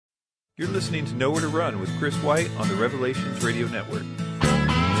You're listening to Nowhere to Run with Chris White on the Revelations Radio Network.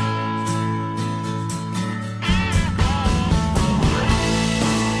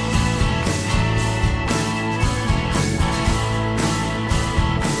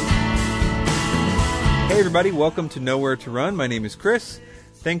 Hey everybody, welcome to Nowhere to Run. My name is Chris.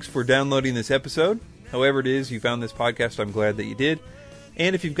 Thanks for downloading this episode. However it is you found this podcast, I'm glad that you did.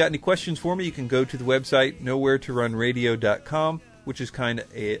 And if you've got any questions for me, you can go to the website nowheretorunradio.com, which is kind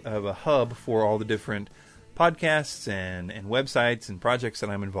of a hub for all the different podcasts and websites and projects that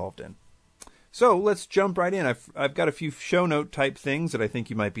I'm involved in. So let's jump right in. I've got a few show note type things that I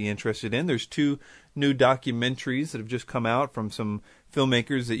think you might be interested in. There's 2 new documentaries that have just come out from some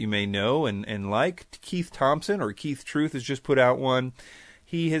filmmakers that you may know and like. Keith Thompson, or Keith Truth, has just put out one.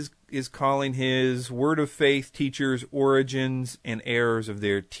 He is calling his Word of Faith Teachers, Origins and Errors of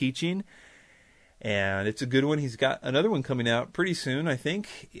Their Teaching. And it's a good one. He's got another one coming out pretty soon, I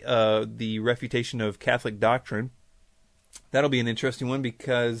think, The Refutation of Catholic Doctrine. That'll be an interesting one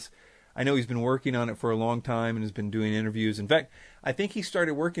because I know he's been working on it for a long time and has been doing interviews. In fact, I think he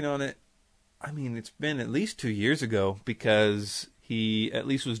started working on it, it's been at least 2 years ago, because he at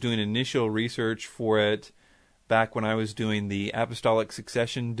least was doing initial research for it back when I was doing the Apostolic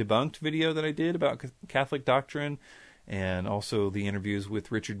Succession Debunked video that I did about Catholic doctrine, and also the interviews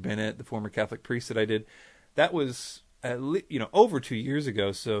with Richard Bennett, the former Catholic priest that I did. That was over 2 years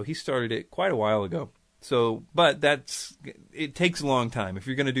ago, so he started it quite a while ago. But it takes a long time. If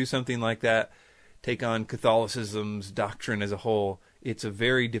you're going to do something like that, take on Catholicism's doctrine as a whole, it's a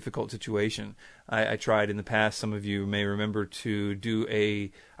very difficult situation. I tried in the past, some of you may remember, I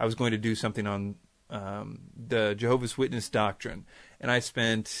was going to do something on the Jehovah's Witness doctrine.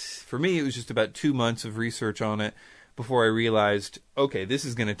 And for me, it was just about 2 months of research on it before I realized, okay, this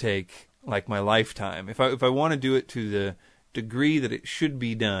is going to take like my lifetime. If I want to do it to the degree that it should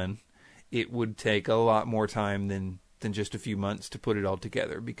be done, it would take a lot more time than just a few months to put it all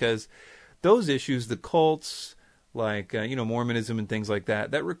together. Because those issues, the cults, like Mormonism and things like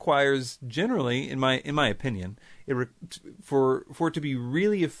that, that requires generally, in my opinion, for it to be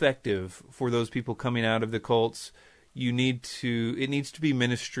really effective for those people coming out of the cults, it needs to be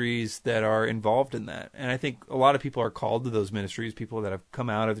ministries that are involved in that. And I think a lot of people are called to those ministries, people that have come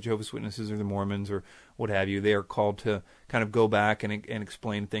out of the Jehovah's Witnesses or the Mormons or what have you. They are called to kind of go back and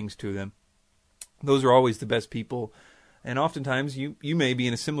explain things to them. Those are always the best people. And oftentimes you may be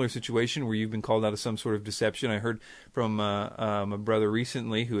in a similar situation where you've been called out of some sort of deception. I heard from a brother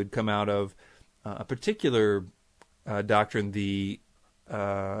recently who had come out of a particular doctrine,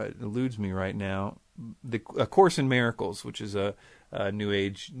 eludes me right now, A Course in Miracles, which is a New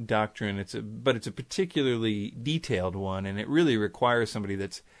Age doctrine. It's a particularly detailed one, and it really requires somebody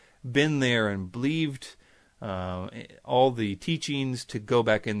that's been there and believed all the teachings to go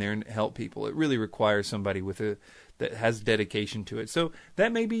back in there and help people. It really requires somebody that has dedication to it. So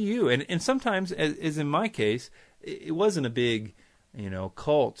that may be you. And sometimes, as in my case, it wasn't a big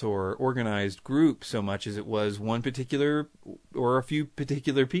cult or organized group so much as it was one particular or a few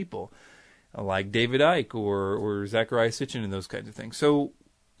particular people, like David Icke or Zachariah Sitchin and those kinds of things. So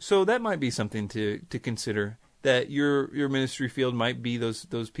that might be something to consider, that your ministry field might be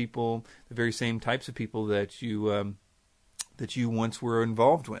those people, the very same types of people that you once were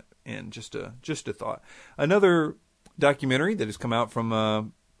involved with. And just a thought. Another documentary that has come out from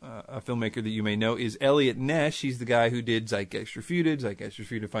a filmmaker that you may know is Elliot Nesh. He's the guy who did Zeitgeist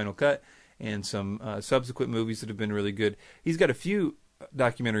Refuted Final Cut, and some subsequent movies that have been really good. He's got a few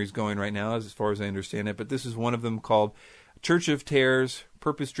documentaries going right now, as far as I understand it, but this is one of them called Church of Tares,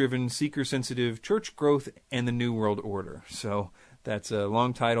 Purpose-Driven, Seeker-Sensitive, Church Growth, and the New World Order. So that's a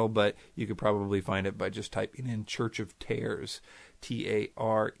long title, but you could probably find it by just typing in Church of Tares,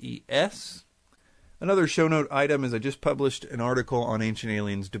 Tares. Another show note item is I just published an article on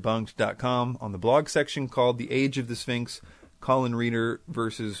AncientAliensDebunked.com on the blog section called The Age of the Sphinx, Colin Reeder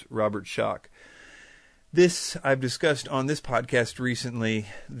versus Robert Schoch. This, I've discussed on this podcast recently,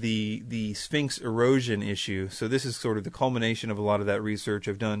 the Sphinx erosion issue. So this is sort of the culmination of a lot of that research.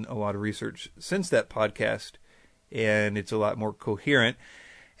 I've done a lot of research since that podcast, and it's a lot more coherent.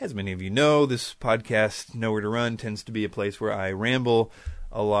 As many of you know, this podcast, Nowhere to Run, tends to be a place where I ramble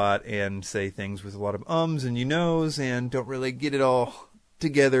a lot and say things with a lot of ums and you knows and don't really get it all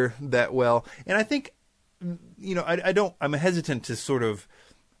together that well. And I think, I'm hesitant to sort of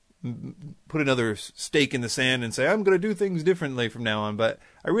put another stake in the sand and say, I'm going to do things differently from now on. But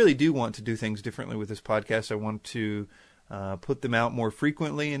I really do want to do things differently with this podcast. I want to put them out more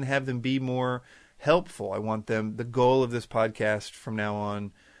frequently and have them be more helpful. I want the goal of this podcast from now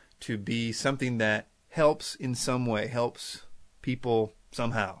on to be something that helps in some way, helps people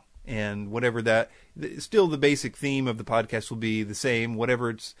somehow. And whatever that, still the basic theme of the podcast will be the same. Whatever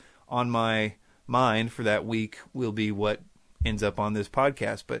it's on my mind for that week will be what ends up on this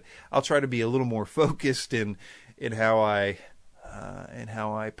podcast. But I'll try to be a little more focused in how I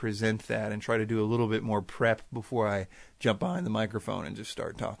present that, and try to do a little bit more prep before I jump behind the microphone and just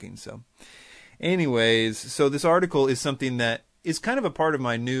start talking. So anyways, so this article is something that is kind of a part of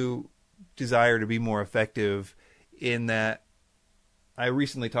my new desire to be more effective, in that I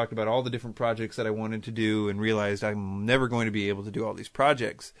recently talked about all the different projects that I wanted to do and realized I'm never going to be able to do all these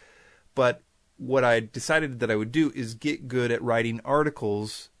projects. But what I decided that I would do is get good at writing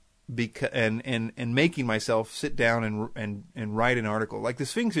articles and making myself sit down and write an article. Like the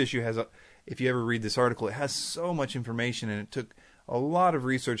Sphinx issue has, if you ever read this article, it has so much information and it took a lot of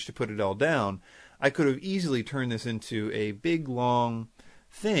research to put it all down. I could have easily turned this into a big, long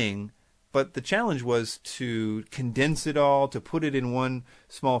thing, but the challenge was to condense it all, to put it in one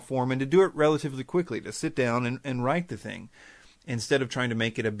small form, and to do it relatively quickly, to sit down and write the thing, instead of trying to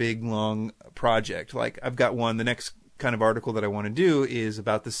make it a big, long project. Like I've got one, the next kind of article that I want to do is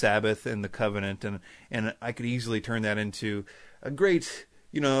about the Sabbath and the covenant, and I could easily turn that into a great,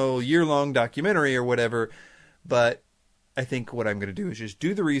 year-long documentary or whatever, but I think what I'm going to do is just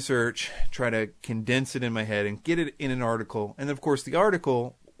do the research, try to condense it in my head and get it in an article. And of course the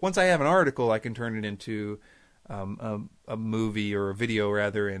article, once I have an article, I can turn it into a movie, or a video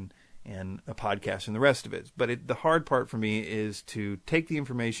rather, and a podcast and the rest of it. But the hard part for me is to take the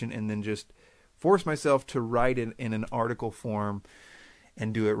information and then just force myself to write it in an article form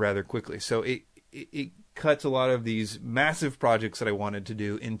and do it rather quickly. So it cuts a lot of these massive projects that I wanted to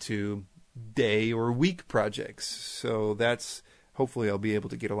do into day or week projects. So hopefully I'll be able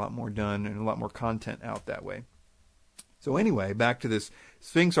to get a lot more done and a lot more content out that way. So anyway, back to this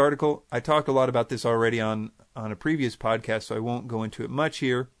Sphinx article. I talked a lot about this already on a previous podcast, so I won't go into it much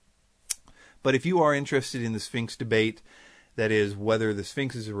here. But if you are interested in the Sphinx debate, that is whether the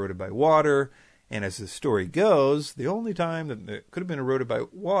Sphinx is eroded by water, and as the story goes, the only time that it could have been eroded by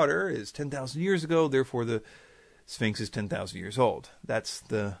water is 10,000 years ago, therefore the Sphinx is 10,000 years old. That's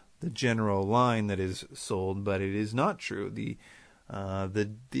the general line that is sold, but it is not true.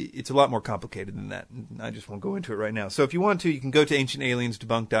 It's a lot more complicated than that. I just won't go into it right now. So if you want to, you can go to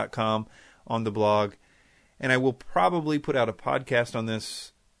ancientaliensdebunked.com on the blog, and I will probably put out a podcast on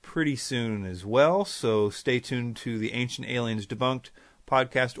this pretty soon as well. So stay tuned to the Ancient Aliens Debunked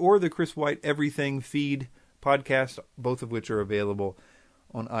podcast or the Chris White Everything feed podcast, both of which are available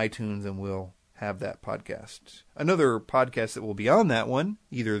on iTunes, and we'll have that podcast. Another podcast that will be on that one,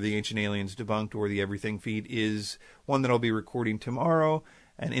 either the Ancient Aliens Debunked or the Everything feed, is one that I'll be recording tomorrow,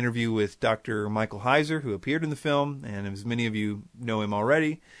 an interview with Dr. Michael Heiser, who appeared in the film, and as many of you know him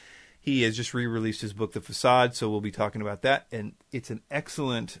already, he has just re-released his book, The Facade, so we'll be talking about that, and it's an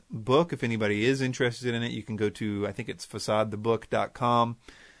excellent book. If anybody is interested in it, you can go to, I think it's fasadethebook.com.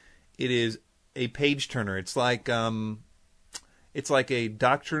 It is a page-turner. It's like a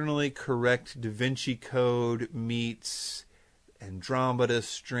doctrinally correct Da Vinci Code meets Andromeda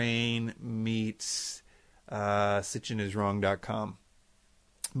Strain meets SitchinIsWrong.com.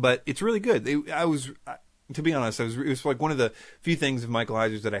 But it's really good. To be honest, it was like one of the few things of Michael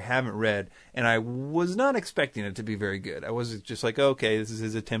Heiser's that I haven't read, and I was not expecting it to be very good. I was just like, okay, this is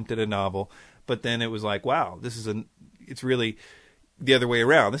his attempt at a novel. But then it was like, wow, it's really the other way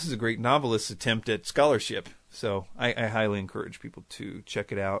around. This is a great novelist's attempt at scholarship. So I highly encourage people to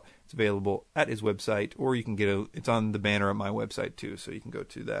check it out. It's available at his website, or you can it's on the banner at my website too, so you can go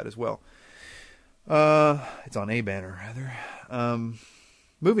to that as well. It's on a banner, rather.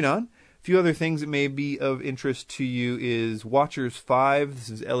 Moving on. A few other things that may be of interest to you is Watchers 5. This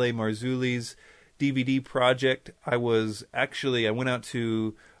is L.A. Marzulli's DVD project. I went out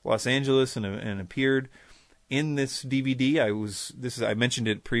to Los Angeles and appeared in this DVD. I mentioned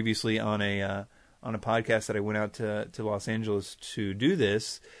it previously on a podcast that I went out to Los Angeles to do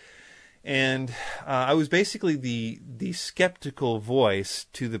this. And I was basically the skeptical voice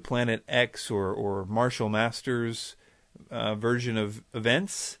to the Planet X or Marshall Masters version of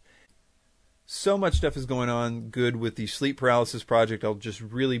events. So much stuff is going on good with the sleep paralysis project. I'll just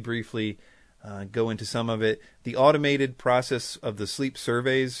really briefly go into some of it. The automated process of the sleep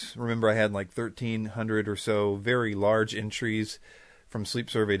surveys. Remember, I had like 1,300 or so very large entries from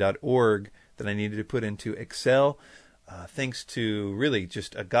sleepsurvey.org that I needed to put into Excel. Thanks to really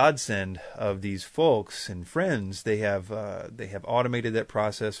just a godsend of these folks and friends, they have automated that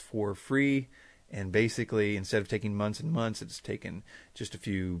process for free. And basically, instead of taking months and months, it's taken just a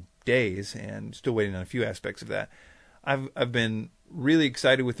few days, and still waiting on a few aspects of that. I've been really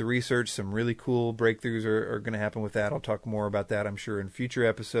excited with the research. Some really cool breakthroughs are going to happen with that. I'll talk more about that, I'm sure, in future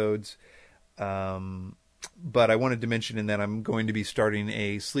episodes. But I wanted to mention in that I'm going to be starting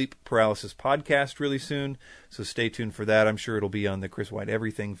a sleep paralysis podcast really soon. So stay tuned for that. I'm sure it'll be on the Chris White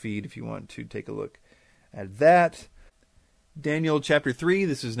Everything feed if you want to take a look at that. Daniel chapter 3.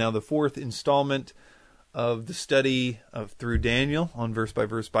 This is now the fourth installment of the study through Daniel on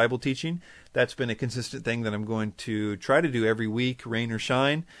verse-by-verse Bible teaching. That's been a consistent thing that I'm going to try to do every week, rain or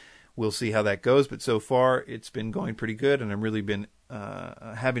shine. We'll see how that goes, but so far it's been going pretty good, and I've really been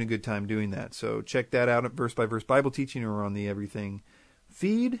having a good time doing that. So check that out at verse-by-verse Bible teaching or on the Everything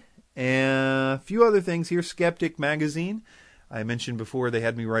feed. And a few other things here. Skeptic Magazine. I mentioned before they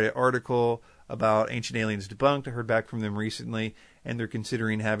had me write an article about Ancient Aliens Debunked. I heard back from them recently, and they're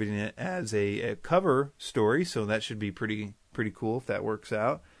considering having it as a cover story, so that should be pretty cool if that works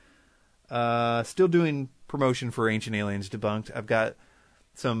out. Still doing promotion for Ancient Aliens Debunked. I've got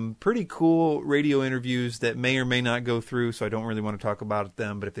some pretty cool radio interviews that may or may not go through, so I don't really want to talk about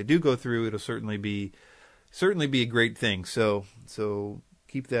them, but if they do go through, it'll certainly be a great thing. So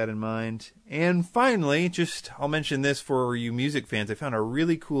keep that in mind. And finally, I'll mention this for you music fans. I found a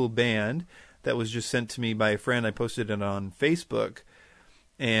really cool band that was just sent to me by a friend. I posted it on Facebook,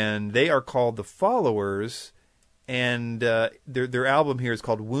 and they are called The Followers, and their album here is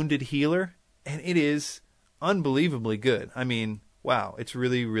called Wounded Healer, and it is unbelievably good. I mean, wow, it's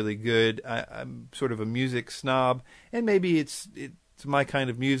really, really good. I'm sort of a music snob, and maybe it's my kind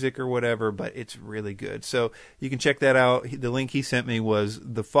of music or whatever, but it's really good. So you can check that out. The link he sent me was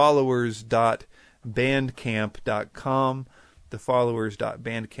thefollowers.bandcamp.com,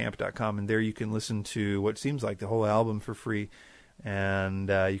 thefollowers.bandcamp.com, and there you can listen to what seems like the whole album for free, and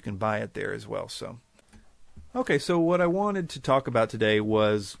you can buy it there as well. So, okay, so what I wanted to talk about today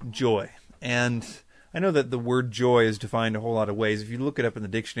was joy, and I know that the word joy is defined a whole lot of ways. If you look it up in the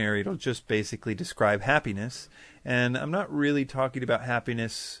dictionary, it'll just basically describe happiness. And I'm not really talking about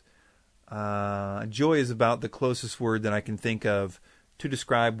happiness. Joy is about the closest word that I can think of to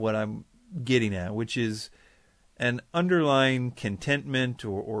describe what I'm getting at, which is an underlying contentment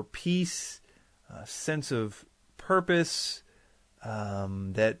or peace, a sense of purpose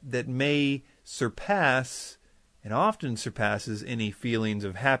that may surpass and often surpasses any feelings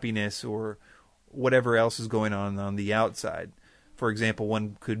of happiness or whatever else is going on the outside. For example,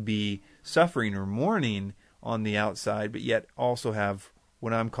 one could be suffering or mourning on the outside, but yet also have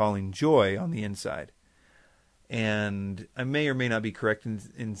what I'm calling joy on the inside. And I may or may not be correct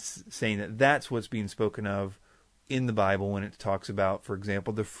in saying that that's what's being spoken of in the Bible when it talks about, for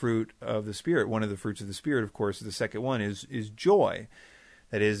example, the fruit of the Spirit. One of the fruits of the Spirit, of course, the second one is joy.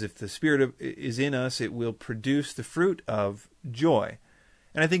 That is, if the Spirit is in us, it will produce the fruit of joy.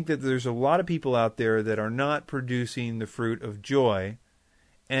 And I think that there's a lot of people out there that are not producing the fruit of joy.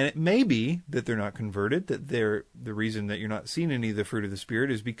 And it may be that they're not converted, that the reason that you're not seeing any of the fruit of the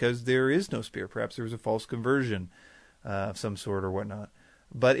Spirit is because there is no Spirit. Perhaps there was a false conversion of some sort or whatnot.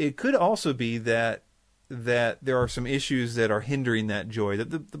 But it could also be that there are some issues that are hindering that joy that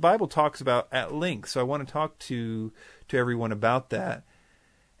the Bible talks about at length. So I want to talk to everyone about that,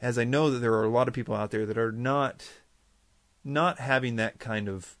 as I know that there are a lot of people out there that are not having that kind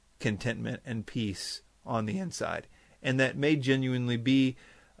of contentment and peace on the inside, and that may genuinely be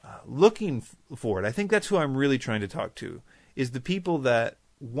looking for it. I think that's who I'm really trying to talk to, is the people that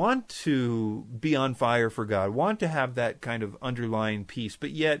want to be on fire for God, want to have that kind of underlying peace,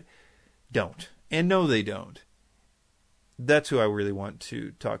 but yet don't, and know they don't. That's who I really want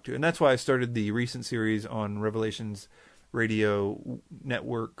to talk to, and that's why I started the recent series on Revelations Radio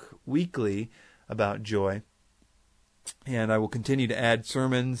Network Weekly about joy. And I will continue to add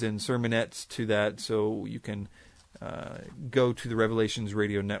sermons and sermonettes to that, so you can go to the Revelations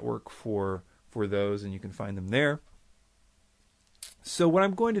Radio Network for those, and you can find them there. So what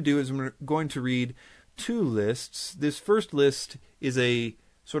I'm going to do is I'm going to read two lists. This first list is a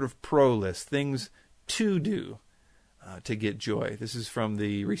sort of pro list, things to do to get joy. This is from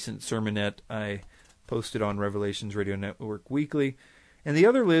the recent sermonette I posted on Revelations Radio Network Weekly. And the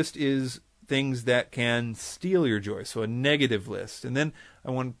other list is things that can steal your joy, so a negative list. And then I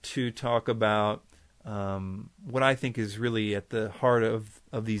want to talk about what I think is really at the heart of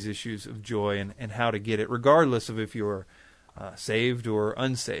these issues of joy and how to get it, regardless of if you're saved or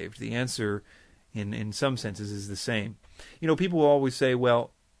unsaved. The answer, in some senses, is the same. You know, people will always say,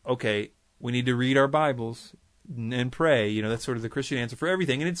 well, okay, we need to read our Bibles and pray. You know, that's sort of the Christian answer for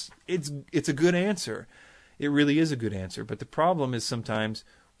everything. And it's a good answer. It really is a good answer. But the problem is sometimes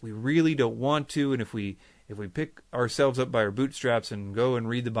we really don't want to, and if we pick ourselves up by our bootstraps and go and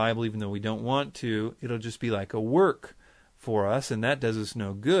read the Bible even though we don't want to, it'll just be like a work for us, and that does us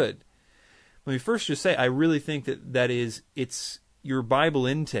no good. Let me first just say, I really think it's your Bible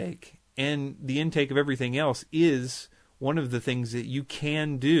intake and the intake of everything else is one of the things that you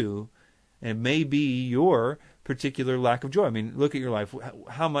can do, and may be your particular lack of joy. I mean, look at your life.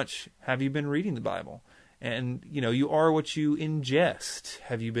 How much have you been reading the Bible? And, you are what you ingest.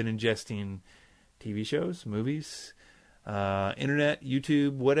 Have you been ingesting TV shows, movies, internet,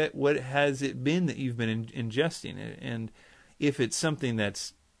 YouTube? What has it been that you've been ingesting? And if it's something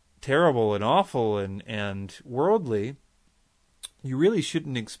that's terrible and awful and worldly, you really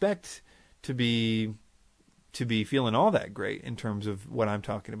shouldn't expect to be feeling all that great in terms of what I'm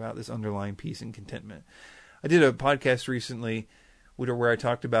talking about, this underlying peace and contentment. I did a podcast recently where I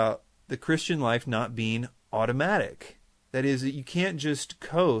talked about the Christian life not being automatic. That is, that you can't just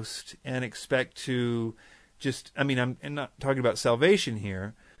coast and expect to I'm not talking about salvation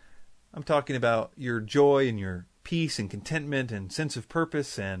here. I'm talking about your joy and your peace and contentment and sense of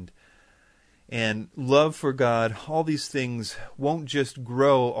purpose and love for God. All these things won't just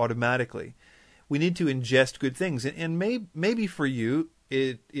grow automatically. We need to ingest good things. And maybe for you,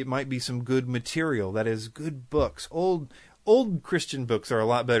 it might be some good material. That is, good books. Old Christian books are a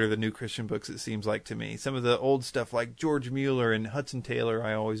lot better than new Christian books, it seems like to me. Some of the old stuff like George Mueller and Hudson Taylor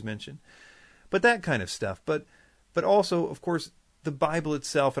I always mention. But that kind of stuff. But also, of course, the Bible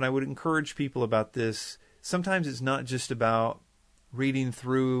itself, and I would encourage people about this. Sometimes it's not just about reading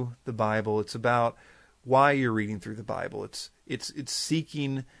through the Bible. It's about why you're reading through the Bible. It's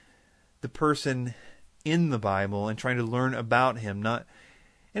seeking the person in the Bible and trying to learn about him. And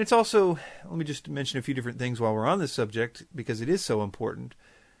it's also, let me just mention a few different things while we're on this subject, because it is so important.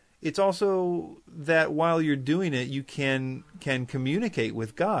 It's also that while you're doing it, you can communicate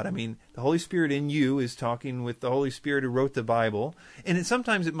with God. I mean, the Holy Spirit in you is talking with the Holy Spirit who wrote the Bible, and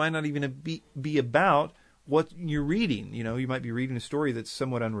sometimes it might not even be about what you're reading. You might be reading a story that's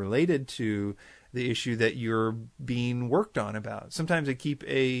somewhat unrelated to the issue that you're being worked on about. Sometimes I keep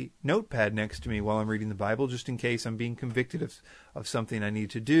a notepad next to me while I'm reading the Bible, just in case I'm being convicted of something I need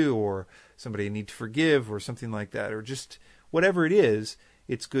to do, or somebody I need to forgive, or something like that, or just whatever it is.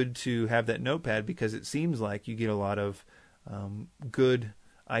 It's good to have that notepad because it seems like you get a lot of good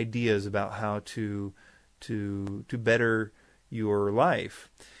ideas about how to better your life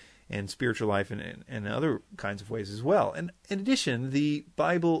and spiritual life and other kinds of ways as well. And in addition, the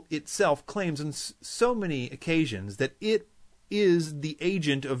Bible itself claims on so many occasions that it is the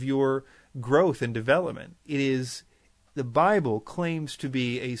agent of your growth and development. The Bible claims to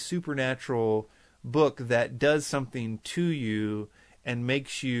be a supernatural book that does something to you and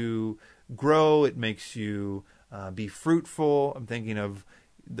makes you grow. It makes you be fruitful. I'm thinking of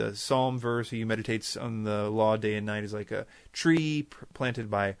the Psalm verse, he meditates on the law day and night, is like a tree planted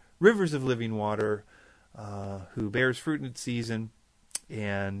by rivers of living water, who bears fruit in its season,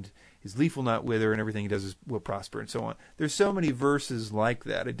 and his leaf will not wither, and everything he does will prosper, and so on. There's so many verses like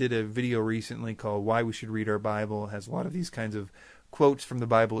that. I did a video recently called Why We Should Read Our Bible. It has a lot of these kinds of quotes from the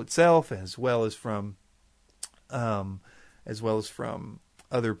Bible itself, as well as from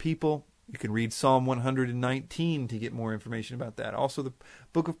other people. You can read Psalm 119 to get more information about that. Also, the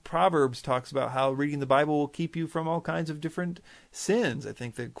book of Proverbs talks about how reading the Bible will keep you from all kinds of different sins. I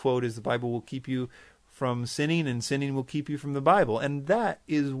think the quote is, the Bible will keep you from sinning, and sinning will keep you from the Bible. And that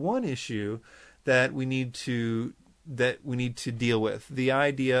is one issue that we need to deal with. The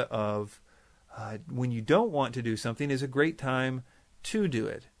idea of when you don't want to do something is a great time to do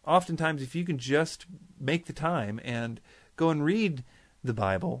it. Oftentimes, if you can just make the time and go and read the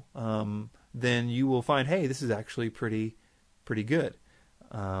Bible, then you will find, hey, this is actually pretty good.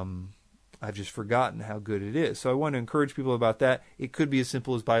 I've just forgotten how good it is. So I want to encourage people about that. It could be as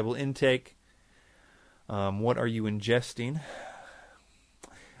simple as Bible intake. What are you ingesting?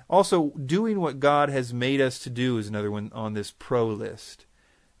 Also, doing what God has made us to do is another one on this pro list.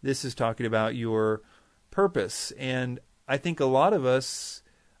 This is talking about your purpose. And I think a lot of us,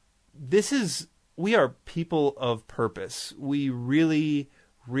 we are people of purpose. We really,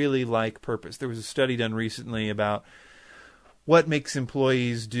 really like purpose. There was a study done recently about what makes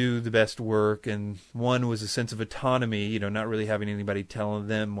employees do the best work, and one was a sense of autonomy, not really having anybody telling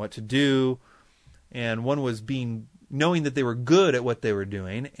them what to do, and one was knowing that they were good at what they were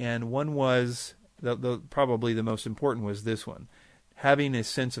doing, and one was, probably the most important was this one, having a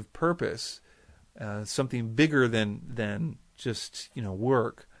sense of purpose, something bigger than just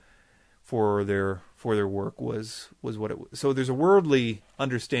work. For their work was what it was. So there's a worldly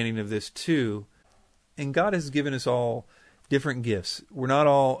understanding of this too, and God has given us all different gifts. We're not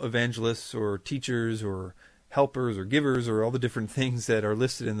all evangelists or teachers or helpers or givers or all the different things that are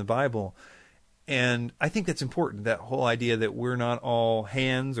listed in the Bible. And I think that's important, that whole idea that we're not all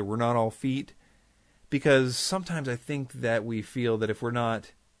hands or we're not all feet, because sometimes I think that we feel that if we're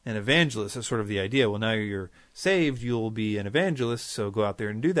not an evangelist, that's sort of the idea. Well, now you're saved, you'll be an evangelist, so go out there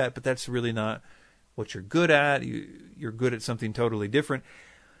and do that. But that's really not what you're good at. You're good at something totally different.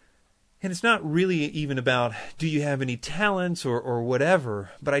 And it's not really even about, do you have any talents or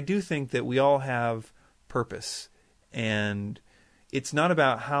whatever, but I do think that we all have purpose. And it's not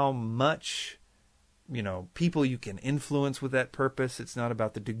about how much, people you can influence with that purpose. It's not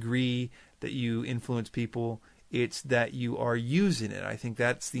about the degree that you influence people. It's that you are using it. I think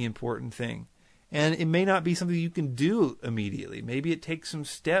that's the important thing. And it may not be something you can do immediately. Maybe it takes some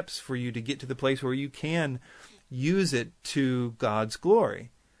steps for you to get to the place where you can use it to God's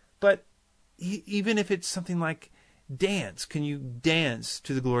glory. But even if it's something like dance, can you dance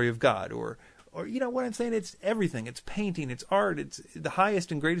to the glory of God? Or what I'm saying, it's everything. It's painting, it's art. It's the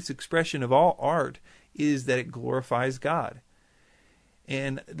highest and greatest expression of all art is that it glorifies God.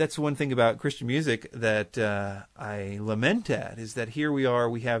 And that's one thing about Christian music that I lament at, is that here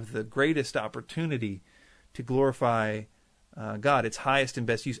we have the greatest opportunity to glorify God, its highest and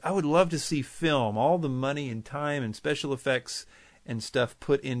best use. I would love to see film, all the money and time and special effects and stuff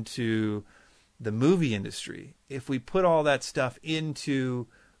put into the movie industry. If we put all that stuff into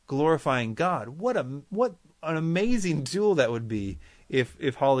glorifying God, what an amazing tool that would be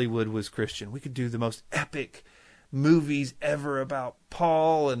if Hollywood was Christian. We could do the most epic movies ever about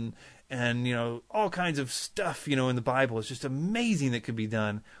Paul and all kinds of stuff in the Bible. It's just amazing that could be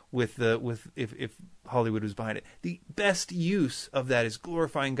done if Hollywood was behind it. The best use of that is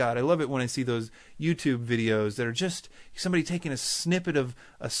glorifying God. I love it when I see those YouTube videos that are just somebody taking a snippet of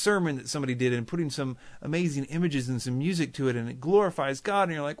a sermon that somebody did and putting some amazing images and some music to it, and it glorifies God,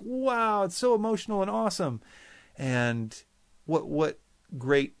 and you're like, wow, it's so emotional and awesome. And what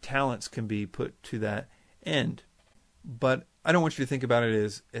great talents can be put to that end. But I don't want you to think about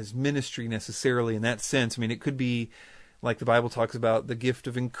it as ministry necessarily in that sense. I mean, it could be like the Bible talks about the gift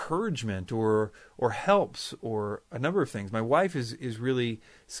of encouragement or helps or a number of things. My wife is really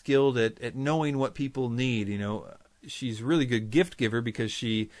skilled at knowing what people need. She's a really good gift giver because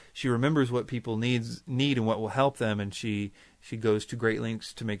she remembers what people need and what will help them, and she goes to great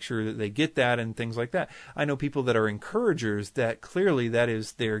lengths to make sure that they get that and things like that. I know people that are encouragers that clearly that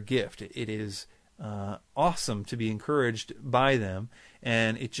is their gift. It is awesome to be encouraged by them,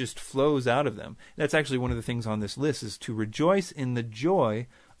 and it just flows out of them. That's actually one of the things on this list, is to rejoice in the joy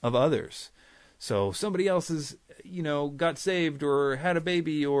of others. So somebody else has, got saved or had a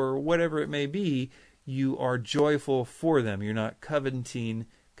baby or whatever it may be, you are joyful for them. You're not coveting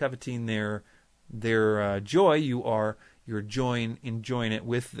their joy. You're enjoying it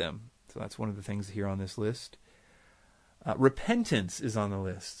with them. So that's one of the things here on this list. Repentance is on the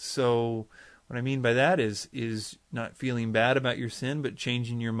list. So what I mean by that is not feeling bad about your sin, but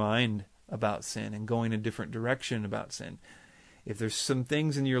changing your mind about sin and going a different direction about sin. If there's some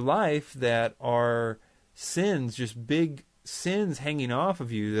things in your life that are sins, just big sins hanging off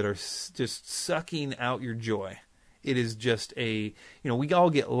of you that are just sucking out your joy, it is just we all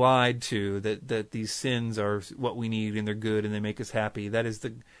get lied to that these sins are what we need and they're good and they make us happy. That is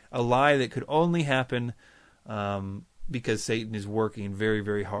a lie that could only happen because Satan is working very,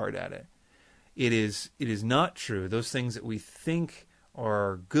 very hard at it. It is not true. Those things that we think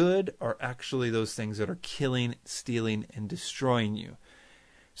are good are actually those things that are killing, stealing, and destroying you.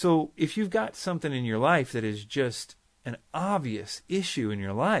 So if you've got something in your life that is just an obvious issue in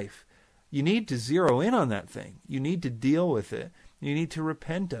your life, you need to zero in on that thing. You need to deal with it. You need to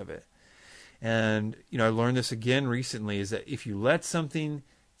repent of it. And, I learned this again recently, is that if you let something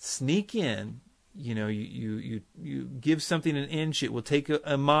sneak in, you give something an inch, it will take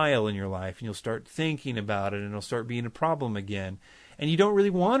a mile in your life, and you'll start thinking about it, and it'll start being a problem again. And you don't really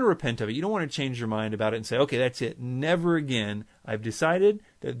want to repent of it. You don't want to change your mind about it and say, okay, that's it. Never again. I've decided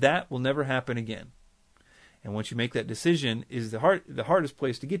that will never happen again. And once you make that decision, the hardest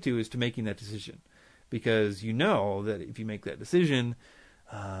place to get to is to making that decision. Because you know that if you make that decision,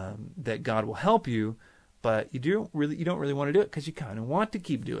 that God will help you, but you don't really want to do it because you kind of want to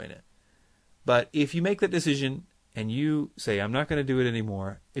keep doing it. But if you make that decision and you say, I'm not going to do it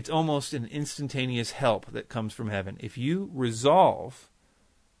anymore, it's almost an instantaneous help that comes from heaven. If you resolve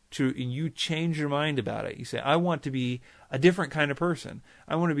and you change your mind about it, you say, I want to be a different kind of person.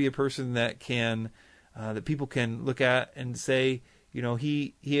 I want to be a person that that people can look at and say,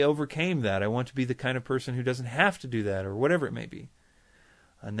 he overcame that. I want to be the kind of person who doesn't have to do that, or whatever it may be.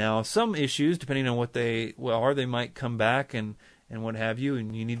 Now, some issues, depending on what they are, they might come back and what have you,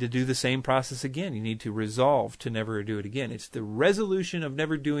 and you need to do the same process again. You need to resolve to never do it again. It's the resolution of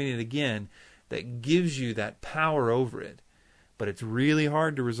never doing it again that gives you that power over it. But it's really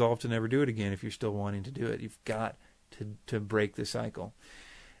hard to resolve to never do it again if you're still wanting to do it. You've got to break the cycle.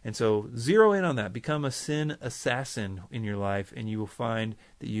 And so zero in on that. Become a sin assassin in your life, and you will find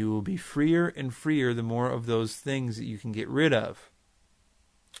that you will be freer and freer the more of those things that you can get rid of.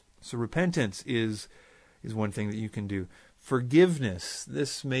 So repentance is one thing that you can do. Forgiveness.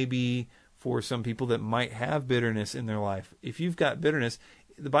 This may be for some people that might have bitterness in their life. If you've got bitterness,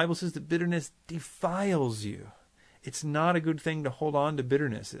 the Bible says that bitterness defiles you. It's not a good thing to hold on to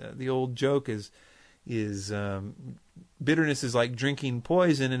bitterness. The old joke is bitterness is like drinking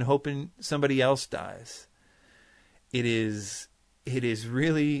poison and hoping somebody else dies. It is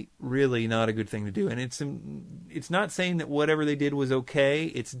really, really not a good thing to do. And it's not saying that whatever they did was okay.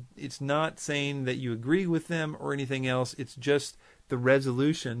 It's not saying that you agree with them or anything else. It's just the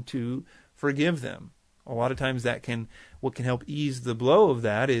resolution to forgive them. A lot of times what can help ease the blow of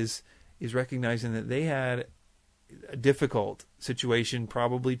that is recognizing that they had a difficult situation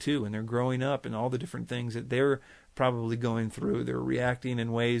probably too, and they're growing up, and all the different things that they're probably going through. They're reacting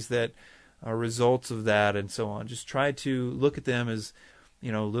in ways that are results of that, and so on. Just try to look at them as,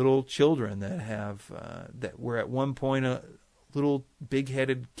 little children that have that were at one point a little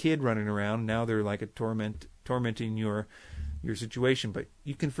big-headed kid running around. Now they're like tormenting your situation, but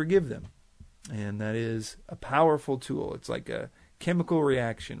you can forgive them, and that is a powerful tool. It's like a chemical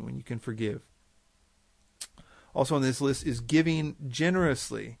reaction when you can forgive. Also on this list is giving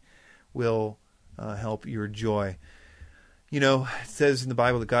generously will help your joy. It says in the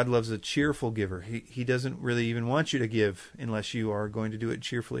Bible that God loves a cheerful giver. He doesn't really even want you to give unless you are going to do it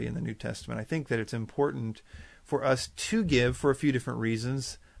cheerfully in the New Testament. I think that it's important for us to give for a few different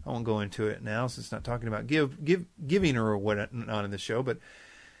reasons. I won't go into it now since it's not talking about giving or whatnot in the show, but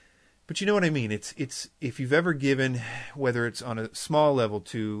you know what I mean. It's if you've ever given, whether it's on a small level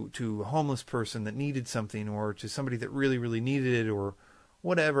to a homeless person that needed something, or to somebody that really, really needed it, or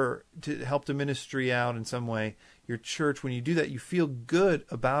whatever, to help the ministry out in some way, your church, when you do that, you feel good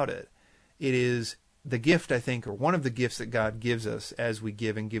about it. It is the gift, I think, or one of the gifts that God gives us as we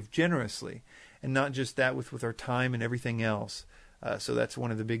give, and give generously, and not just that with our time and everything else. So that's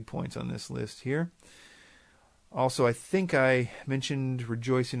one of the big points on this list here. Also, I think I mentioned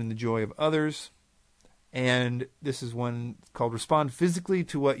rejoicing in the joy of others. And this is one called respond physically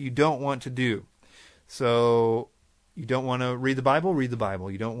to what you don't want to do. So you don't want to read the Bible? Read the Bible.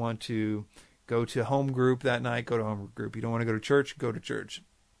 You don't want to go to home group that night? Go to home group. You don't want to go to church? Go to church.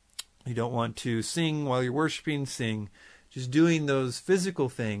 You don't want to sing while you're worshiping? Sing. Just doing those physical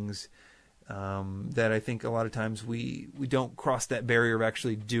things that I think a lot of times we don't cross that barrier of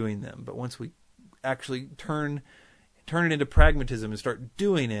actually doing them. But once we actually turn it into pragmatism and start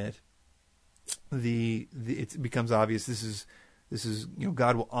doing it, it becomes obvious. This is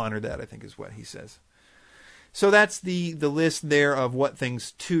God will honor that, I think is what he says. So that's the list there of what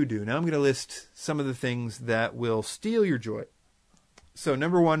things to do. Now I'm going to list some of the things that will steal your joy. So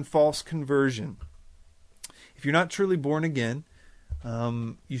number 1, false conversion. If you're not truly born again,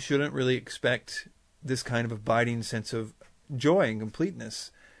 you shouldn't really expect this kind of abiding sense of joy and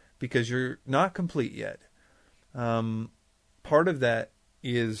completeness, because you're not complete yet. Part of that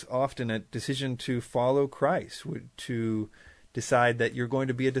is often a decision to follow Christ, to decide that you're going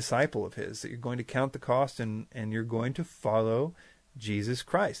to be a disciple of his, that you're going to count the cost and you're going to follow Jesus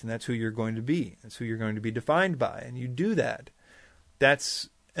Christ. And that's who you're going to be. That's who you're going to be defined by. And you do that. That's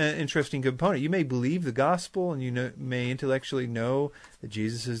an interesting component. You may believe the gospel, and you may intellectually know that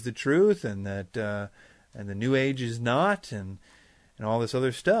Jesus is the truth, and that and the New Age is not, and all this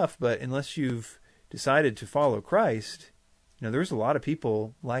other stuff, but unless you've decided to follow Christ, there's a lot of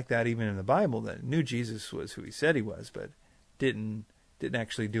people like that even in the Bible that knew Jesus was who he said he was, but didn't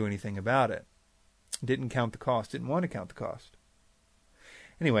actually do anything about it. Didn't count the cost, didn't want to count the cost.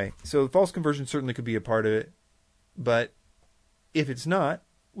 Anyway, so false conversion certainly could be a part of it, but if it's not,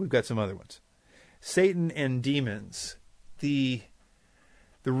 we've got some other ones. Satan and demons. The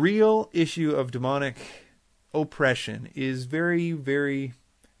real issue of demonic oppression is very, very,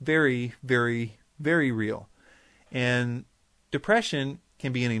 very, very, very real. And depression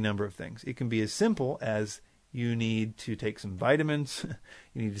can be any number of things. It can be as simple as you need to take some vitamins,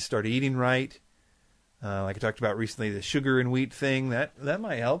 you need to start eating right. Like I talked about recently, the sugar and wheat thing, that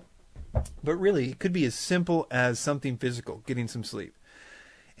might help. But really, it could be as simple as something physical, getting some sleep.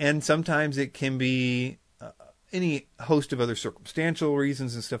 And sometimes it can be any host of other circumstantial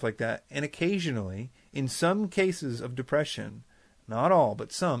reasons and stuff like that. And occasionally, in some cases of depression, not all,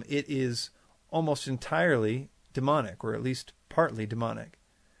 but some, it is almost entirely demonic, or at least partly demonic.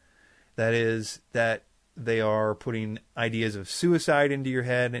 That is, that They are putting ideas of suicide into your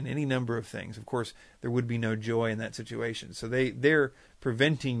head and any number of things. Of course, there would be no joy in that situation. So they're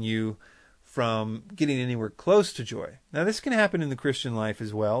preventing you from getting anywhere close to joy. Now, this can happen in the Christian life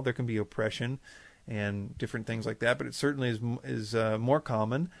as well. There can be oppression and different things like that, but it certainly is more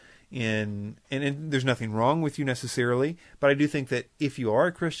common. And there's nothing wrong with you necessarily, but I do think that if you are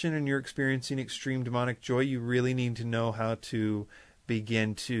a Christian and you're experiencing extreme demonic joy, you really need to know how to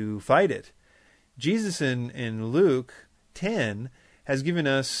begin to fight it. Jesus in Luke 10 has given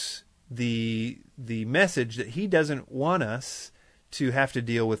us the message that he doesn't want us to have to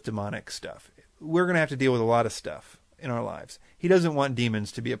deal with demonic stuff. We're going to have to deal with a lot of stuff in our lives. He doesn't want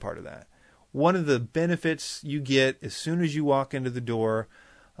demons to be a part of that. One of the benefits you get as soon as you walk into the door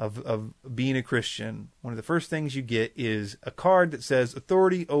of being a Christian, one of the first things you get is a card that says,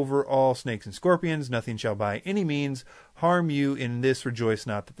 authority over all snakes and scorpions, nothing shall by any means harm you. In this rejoice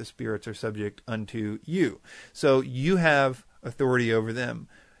not that the spirits are subject unto you. So you have authority over them.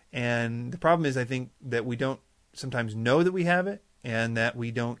 And the problem is, I think, that we don't sometimes know that we have it, and that we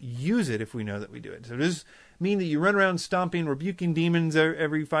don't use it if we know that we do it. So does this mean that you run around stomping, rebuking demons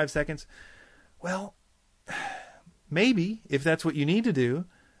every 5 seconds? Well, maybe, if that's what you need to do.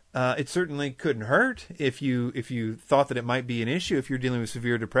 It certainly couldn't hurt if you thought that it might be an issue. If you're dealing with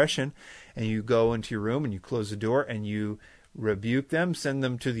severe depression and you go into your room and you close the door and you rebuke them, send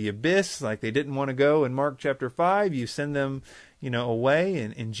them to the abyss like they didn't want to go in Mark chapter 5, you send them, away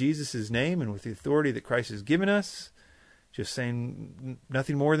in Jesus' name and with the authority that Christ has given us, just saying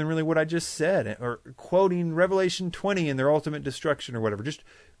nothing more than really what I just said, or quoting Revelation 20 in their ultimate destruction or whatever. Just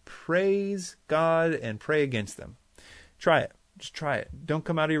praise God and pray against them. Try it. Just try it. Don't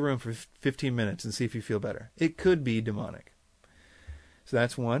come out of your room for 15 minutes and see if you feel better. It could be demonic. So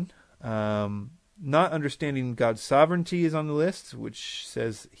that's one. Not understanding God's sovereignty is on the list, which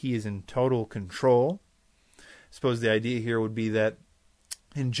says he is in total control. I suppose the idea here would be that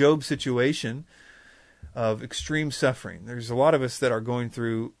in Job's situation of extreme suffering, there's a lot of us that are going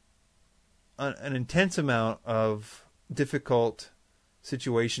through an intense amount of difficult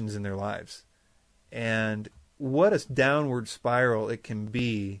situations in their lives. And what a downward spiral it can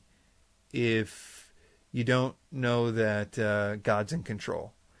be if you don't know that God's in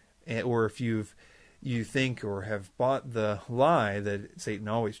control, or if you think or have bought the lie that Satan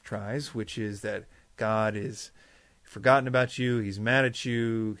always tries, which is that God is forgotten about you, he's mad at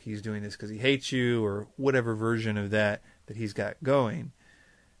you, he's doing this because he hates you, or whatever version of that he's got going,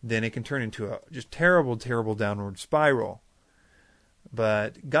 then it can turn into a just terrible, terrible downward spiral.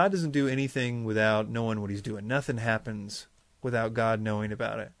 But God doesn't do anything without knowing what he's doing. Nothing happens without God knowing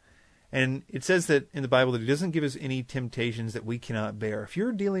about it. And it says that in the Bible that he doesn't give us any temptations that we cannot bear. If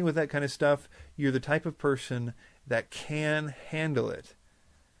you're dealing with that kind of stuff, you're the type of person that can handle it.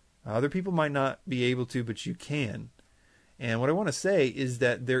 Other people might not be able to, but you can. And what I want to say is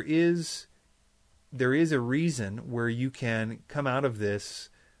that there is a reason where you can come out of this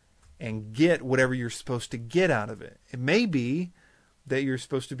and get whatever you're supposed to get out of it. It may be that you're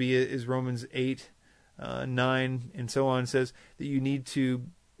supposed to be, as Romans 8, 9, and so on says, that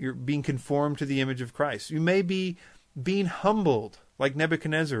you're being conformed to the image of Christ. You may be being humbled, like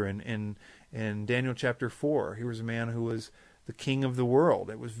Nebuchadnezzar in Daniel chapter 4. He was a man who was the king of the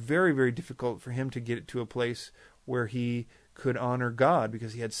world. It was very, very difficult for him to get to a place where he could honor God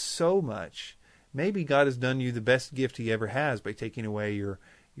because he had so much. Maybe God has done you the best gift he ever has by taking away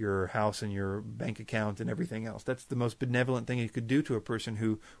your house and your bank account and everything else. That's the most benevolent thing you could do to a person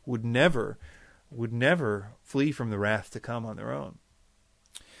who would never flee from the wrath to come on their own.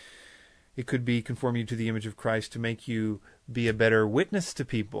 It could be conform you to the image of Christ to make you be a better witness to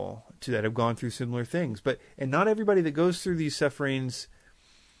people that have gone through similar things. And not everybody that goes through these sufferings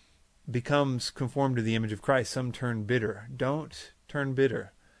becomes conformed to the image of Christ. Some turn bitter. Don't turn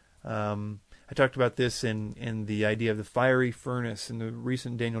bitter. I talked about this in the idea of the fiery furnace in the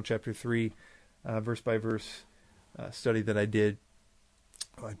recent Daniel chapter 3 verse by verse study that I did.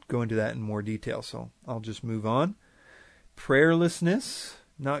 I'll go into that in more detail, so I'll just move on. Prayerlessness,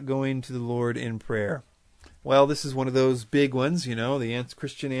 not going to the Lord in prayer. Well, this is one of those big ones, the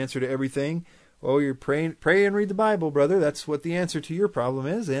Christian answer to everything. Oh, you're praying, pray and read the Bible, brother. That's what the answer to your problem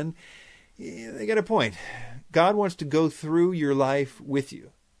is, and they got a point. God wants to go through your life with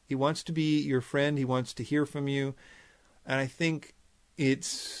you. He wants to be your friend. He wants to hear from you. And I think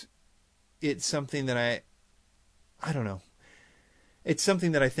it's something that I don't know. It's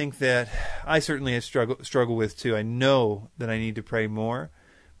something that I think that I certainly have struggle with too. I know that I need to pray more,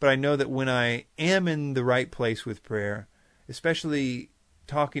 but I know that when I am in the right place with prayer, especially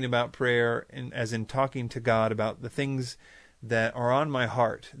talking about prayer and as in talking to God about the things that are on my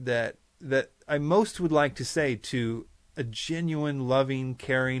heart that that I most would like to say to a genuine, loving,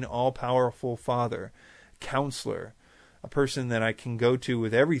 caring, all-powerful Father, counselor, a person that I can go to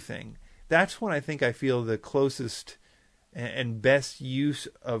with everything. That's when I think I feel the closest and best use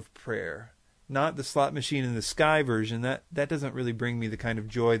of prayer. Not the slot machine in the sky version. That doesn't really bring me the kind of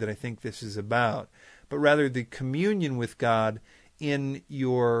joy that I think this is about. But rather the communion with God in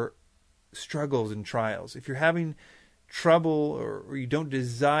your struggles and trials. If you're having trouble or you don't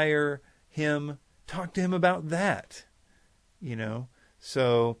desire Him, talk to Him about that.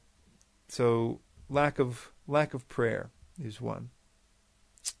 So lack of prayer is one.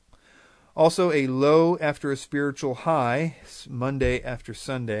 Also, a low after a spiritual high, Monday after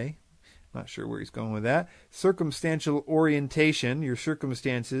Sunday. Not sure where he's going with that. Circumstantial orientation. Your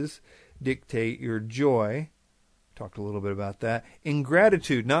circumstances dictate your joy. Talked a little bit about that.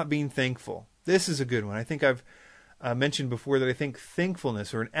 Ingratitude, not being thankful. This is a good one. I think I've mentioned before that I think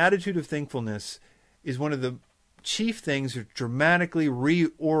thankfulness, or an attitude of thankfulness, is one of the chief things that dramatically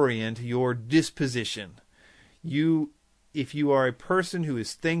reorient your disposition. If you are a person who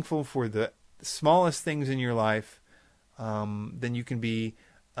is thankful for the smallest things in your life, then you can be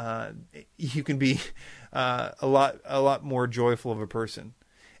a lot more joyful of a person.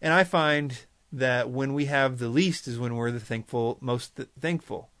 And I find that when we have the least is when we're most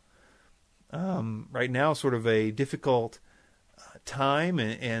thankful. Right now, sort of a difficult time,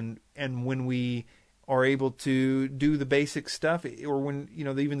 and when we are able to do the basic stuff, or when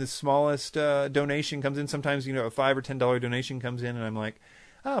even the smallest donation comes in. Sometimes a $5 or $10 donation comes in, and I'm like,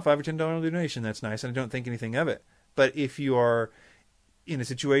 $5 or $10 donation, that's nice, and I don't think anything of it. But if you are in a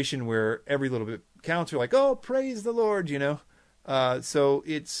situation where every little bit counts, you're like, oh, praise the Lord, So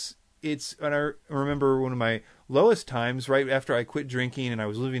it's. And I remember one of my lowest times right after I quit drinking, and I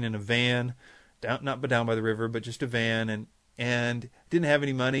was living in a van, not down by the river, but just a van, and didn't have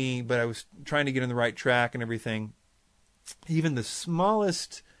any money, but I was trying to get on the right track and everything. Even the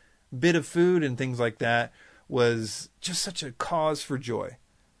smallest bit of food and things like that was just such a cause for joy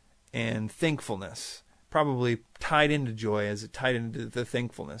and thankfulness, probably tied into joy as it tied into the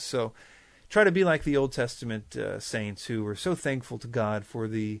thankfulness. So try to be like the Old Testament saints who were so thankful to God for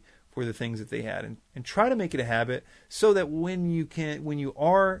the things that they had, and try to make it a habit so that when you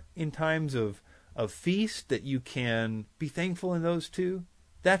are in times of feast, that you can be thankful in those too.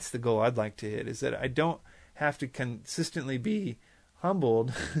 That's the goal I'd like to hit, is that I don't have to consistently be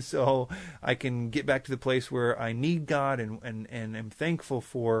humbled so I can get back to the place where I need God and am thankful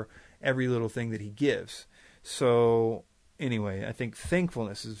for every little thing that He gives. So anyway, I think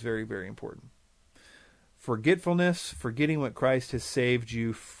thankfulness is very, very important. Forgetfulness, forgetting what Christ has saved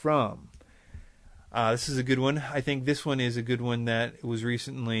you from. This is a good one. I think this one is a good one that was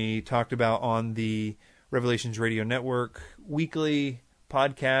recently talked about on the Revelations Radio Network weekly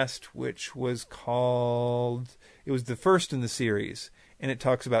podcast, which was called, it was the first in the series, and it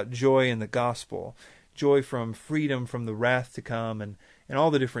talks about joy in the gospel, joy from freedom from the wrath to come, and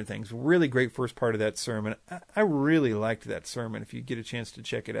all the different things. Really great first part of that sermon. I really liked that sermon, if you get a chance to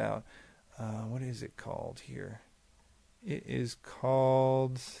check it out. What is it called here? It is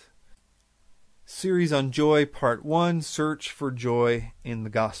called Series on Joy, Part 1, Search for Joy in the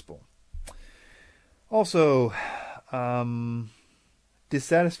Gospel. Also,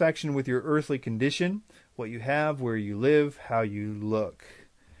 dissatisfaction with your earthly condition, what you have, where you live, how you look.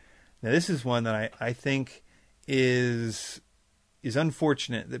 Now, this is one that I think is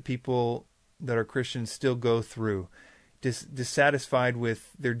unfortunate that people that are Christians still go through. Dissatisfied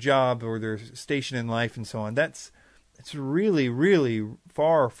with their job or their station in life and so on. It's really, really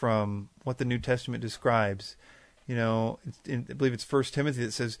far from what the New Testament describes. I believe it's 1 Timothy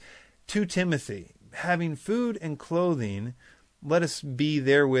that says, to Timothy, having food and clothing, let us be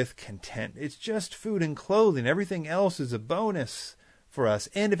therewith content. It's just food and clothing. Everything else is a bonus for us.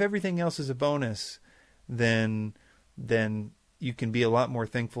 And if everything else is a bonus, then you can be a lot more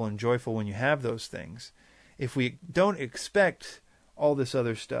thankful and joyful when you have those things. If we don't expect all this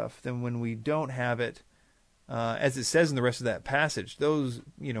other stuff, then when we don't have it, as it says in the rest of that passage, those,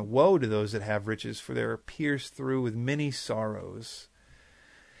 woe to those that have riches, for they are pierced through with many sorrows.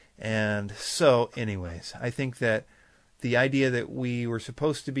 And so, anyways, I think that the idea that we were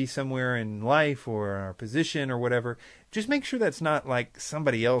supposed to be somewhere in life or in our position or whatever, just make sure that's not like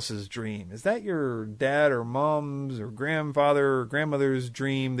somebody else's dream. Is that your dad or mom's or grandfather or grandmother's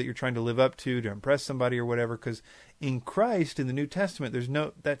dream that you're trying to live up to impress somebody or whatever? Because in Christ, in the New Testament,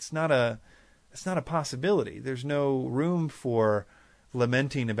 that's not a possibility. There's no room for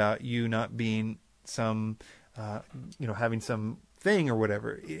lamenting about you not being some, having some thing or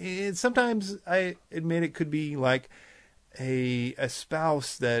whatever. Sometimes I admit it could be like a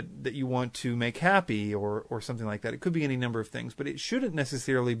spouse that you want to make happy, or something like that. It could be any number of things, but it shouldn't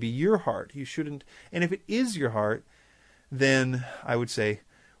necessarily be your heart. You shouldn't, and if it is your heart, then I would say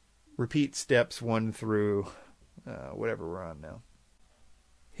repeat steps 1 through whatever we're on now.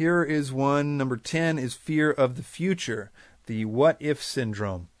 Here is one. Number 10 is fear of the future, the what if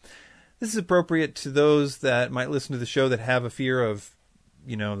syndrome. This is appropriate to those that might listen to the show that have a fear of,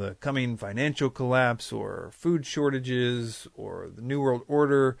 the coming financial collapse or food shortages or the New World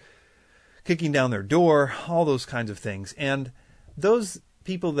Order kicking down their door, all those kinds of things. And those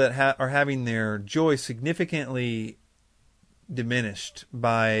people that are having their joy significantly diminished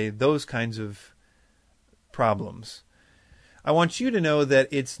by those kinds of problems, I want you to know that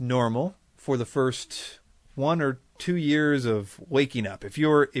it's normal for the first 1 or 2 years of waking up. If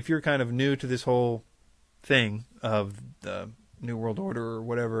you're kind of new to this whole thing of the New World Order or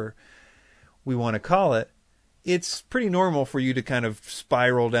whatever we want to call it, it's pretty normal for you to kind of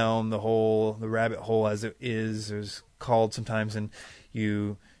spiral down the rabbit hole, as it is called sometimes, and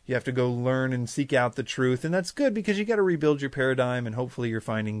you have to go learn and seek out the truth, and that's good because you got to rebuild your paradigm, and hopefully you're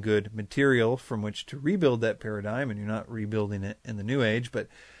finding good material from which to rebuild that paradigm, and you're not rebuilding it in the New Age. But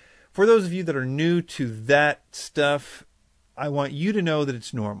for those of you that are new to that stuff, I want you to know that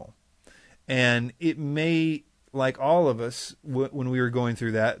it's normal, and it may, like all of us, when we were going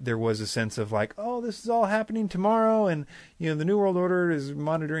through that, there was a sense of like, oh, this is all happening tomorrow, and the New World Order is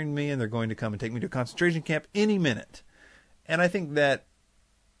monitoring me, and they're going to come and take me to a concentration camp any minute. And I think that,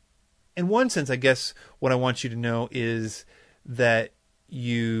 in one sense, I guess what I want you to know is that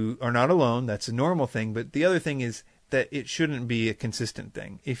you are not alone. That's a normal thing. But the other thing is that it shouldn't be a consistent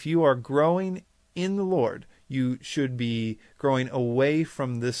thing. If you are growing in the Lord, you should be growing away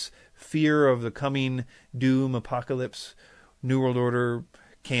from this fear of the coming doom, apocalypse, New World Order,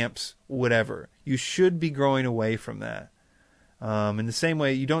 camps, whatever. You should be growing away from that. In the same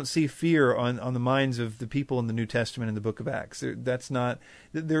way, you don't see fear on the minds of the people in the New Testament in the book of Acts. That's not,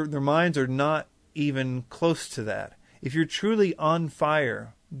 their minds are not even close to that. If you're truly on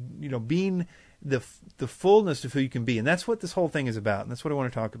fire, being the fullness of who you can be, and that's what this whole thing is about, and that's what I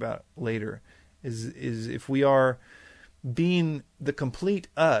want to talk about later, is if we are being the complete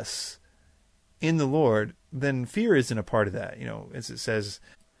us in the Lord, then fear isn't a part of that. As it says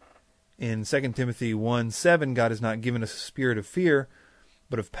in 2 Timothy 1:7, God has not given us a spirit of fear,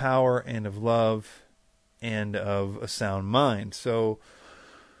 but of power and of love and of a sound mind. So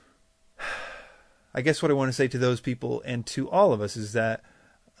I guess what I want to say to those people and to all of us is that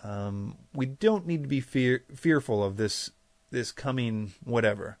we don't need to be fearful of this coming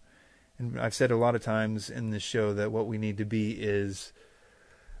whatever. And I've said a lot of times in this show that what we need to be is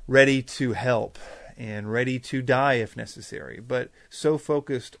ready to help and ready to die if necessary, but so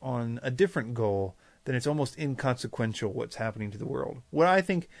focused on a different goal that it's almost inconsequential what's happening to the world. What I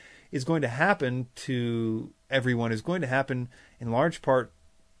think is going to happen to everyone is going to happen in large part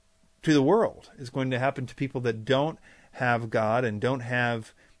to the world. It's going to happen to people that don't have God and don't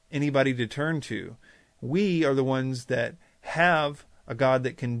have anybody to turn to. We are the ones that have a God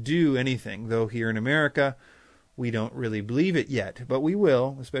that can do anything, though here in America we don't really believe it yet, but we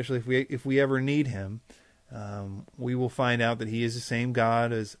will, especially if we ever need him. We will find out that he is the same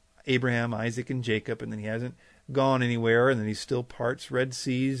God as Abraham, Isaac, and Jacob, and then he hasn't gone anywhere, and then he still parts Red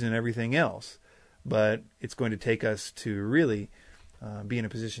Seas and everything else. But it's going to take us to really be in a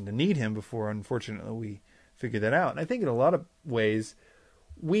position to need him before, unfortunately, we figure that out. And I think in a lot of ways,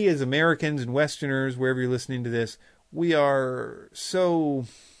 we as Americans and Westerners, wherever you're listening to this, we are so,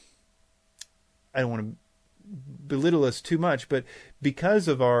 I don't want to belittle us too much, but because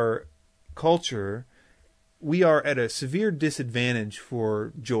of our culture, we are at a severe disadvantage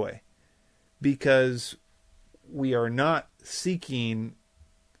for joy because we are not seeking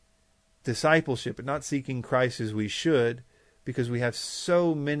discipleship and not seeking Christ as we should, because we have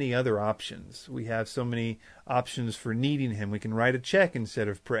so many other options. We have so many options for needing him. We can write a check instead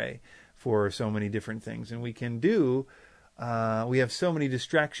of pray for so many different things, and we can do we have so many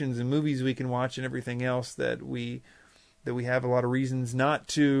distractions and movies we can watch and everything else that we have a lot of reasons not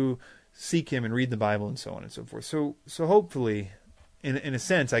to seek him and read the Bible and so on and so forth. So hopefully, in a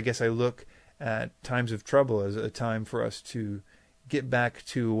sense, I guess I look at times of trouble as a time for us to get back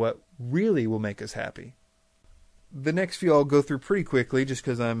to what really will make us happy. The next few I'll go through pretty quickly just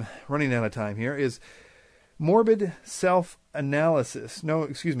because I'm running out of time here is morbid self-analysis. No,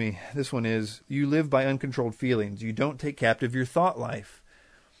 excuse me. This one is, you live by uncontrolled feelings. You don't take captive your thought life.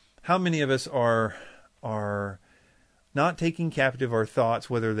 How many of us are not taking captive our thoughts,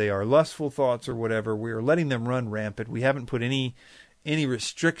 whether they are lustful thoughts or whatever? We are letting them run rampant. We haven't put any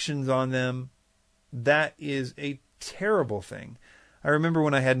restrictions on them. That is a terrible thing. I remember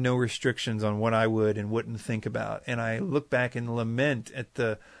when I had no restrictions on what I would and wouldn't think about, and I look back and lament at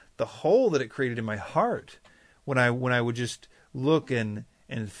the hole that it created in my heart when I would just look and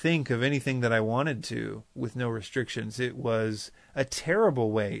think of anything that I wanted to with no restrictions. It was a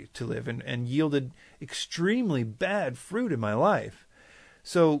terrible way to live and yielded extremely bad fruit in my life.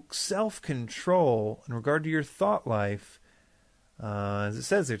 So self-control in regard to your thought life, as it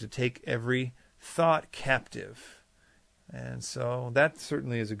says there, to take every thought captive. And so that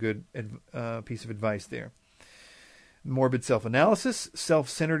certainly is a good piece of advice there. Morbid self-analysis,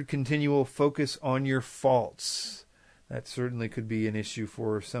 self-centered continual focus on your faults. That certainly could be an issue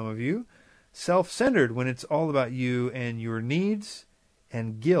for some of you. Self-centered when it's all about you and your needs,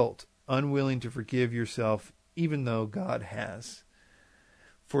 and guilt, unwilling to forgive yourself even though God has.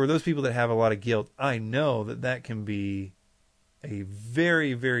 For those people that have a lot of guilt, I know that can be a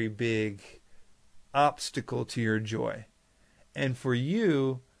very, very big obstacle to your joy. And for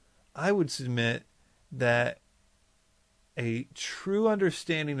you, I would submit that a true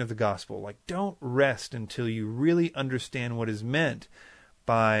understanding of the gospel, like don't rest until you really understand what is meant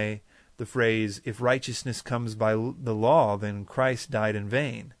by the phrase, if righteousness comes by the law, then Christ died in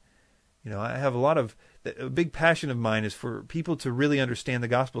vain. I have a big passion of mine is for people to really understand the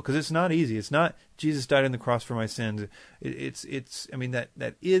gospel, because it's not easy. It's not Jesus died on the cross for my sins.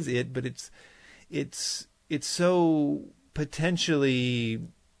 That is it, but it's so potentially,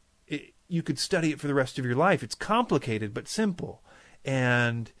 you could study it for the rest of your life. It's complicated but simple,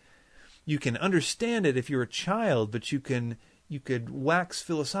 and you can understand it if you're a child, but you could wax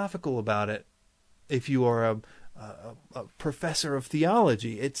philosophical about it if you are a professor of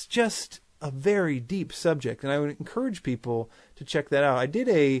theology. It's just a very deep subject, and I would encourage people to check that out.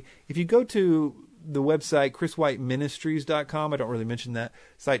 If you go to the website chriswhiteministries.com, I don't really mention that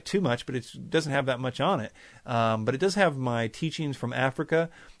site too much, but it doesn't have that much on it. But it does have my teachings from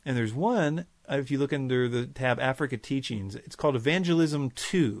Africa, and there's one, if you look under the tab Africa Teachings, it's called Evangelism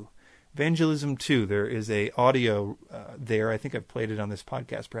 2. Evangelism 2, there is a audio there. I think I've played it on this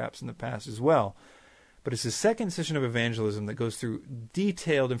podcast perhaps in the past as well. But it's the second session of evangelism that goes through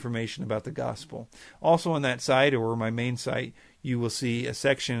detailed information about the gospel. Also on that site, or my main site, you will see a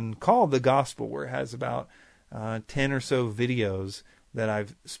section called The Gospel, where it has about 10 or so videos that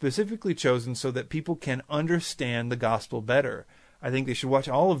I've specifically chosen so that people can understand the gospel better. I think they should watch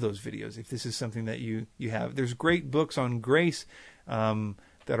all of those videos if this is something that you have. There's great books on grace that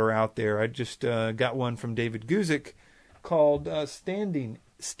are out there. I just got one from David Guzik called Standing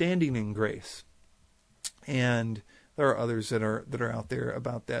in Grace. And there are others that are out there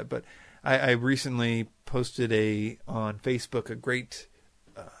about that. But I recently posted on Facebook a great.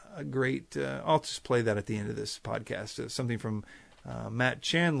 I'll just play that at the end of this podcast. Something from Matt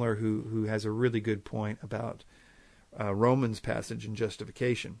Chandler, who has a really good point about Romans passage and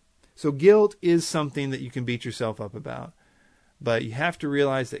justification. So guilt is something that you can beat yourself up about, but you have to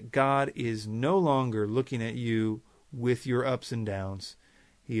realize that God is no longer looking at you with your ups and downs.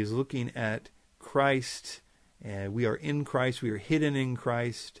 He is looking at Christ, and we are in Christ. We are hidden in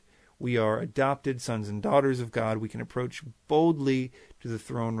Christ. We are adopted sons and daughters of God. We can approach boldly to the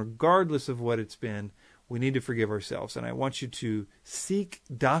throne regardless of what it's been. We need to forgive ourselves, and I want you to seek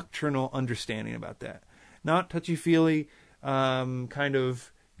doctrinal understanding about that. Not touchy-feely counseling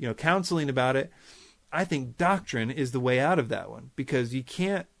about it. I think doctrine is the way out of that one, because you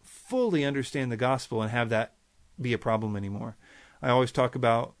can't fully understand the gospel and have that be a problem anymore. I always talk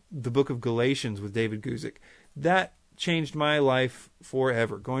about the book of Galatians with David Guzik. That changed my life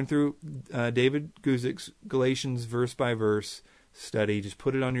forever. Going through David Guzik's Galatians verse by verse study, just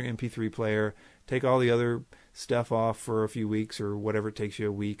put it on your MP3 player, take all the other stuff off for a few weeks or whatever it takes you,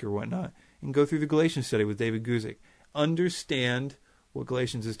 a week or whatnot, and go through the Galatians study with David Guzik. Understand what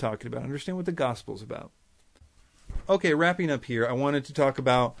Galatians is talking about. Understand what the gospel is about. Okay, wrapping up here, I wanted to talk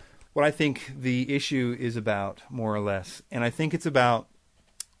about what I think the issue is about, more or less. And I think it's about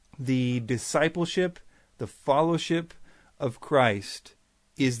the discipleship, the fellowship of Christ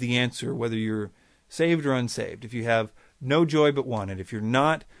is the answer, whether you're saved or unsaved. If you have no joy but want it, if you're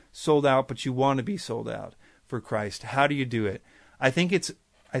not sold out but you want to be sold out for Christ, how do you do it? I think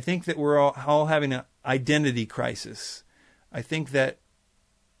that we're all having an identity crisis. I think that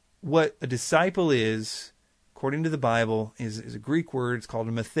what a disciple is, according to the Bible, is a Greek word. It's called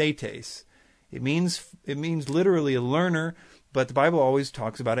a mathetes. It means literally a learner, but the Bible always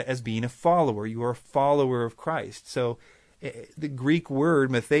talks about it as being a follower. You are a follower of Christ. So the Greek word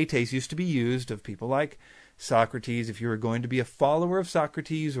mathetes used to be used of people like Socrates. If you were going to be a follower of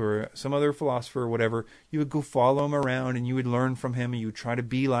Socrates or some other philosopher or whatever, you would go follow him around and you would learn from him and you would try to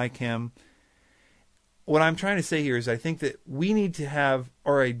be like him. what I'm trying to say here is I think that we need to have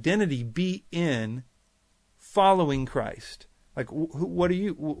our identity be in following Christ. Like, what are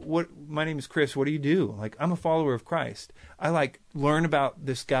you? What? My name is Chris. What do you do? Like, I'm a follower of Christ. I learn about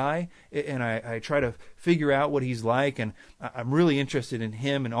this guy, and I try to figure out what he's like, and I'm really interested in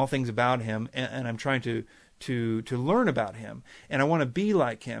him and all things about him, and I'm trying to learn about him, and I want to be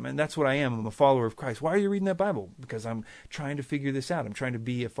like him, and that's what I am. I'm a follower of Christ. Why are you reading that Bible? Because I'm trying to figure this out. I'm trying to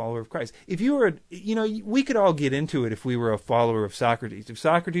be a follower of Christ. If you were, we could all get into it if we were a follower of Socrates. If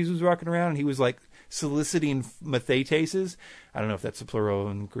Socrates was walking around and he was like soliciting matheteses, I don't know if that's a plural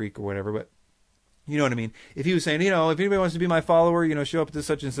in Greek or whatever, but you know what I mean? If he was saying, if anybody wants to be my follower, show up at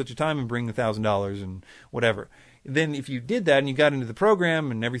such and such a time and bring $1,000 and whatever. Then if you did that and you got into the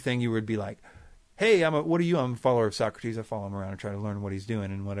program and everything, you would be like, hey, what are you? I'm a follower of Socrates. I follow him around and try to learn what he's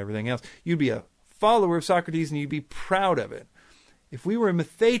doing and everything else. You'd be a follower of Socrates and you'd be proud of it. If we were a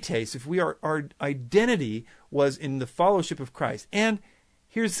mathetes, if our identity was in the fellowship of Christ. And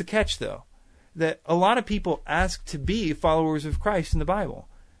here's the catch, though, that a lot of people ask to be followers of Christ in the Bible.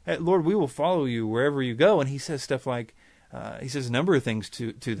 Lord, we will follow you wherever you go. And he says stuff like, he says a number of things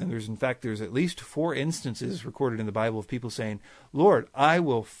to them. There's at least 4 instances recorded in the Bible of people saying, Lord, I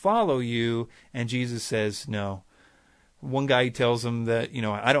will follow you. And Jesus says, no. One guy tells him that,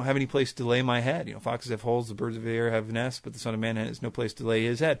 I don't have any place to lay my head. Foxes have holes, the birds of the air have nests, but the Son of Man has no place to lay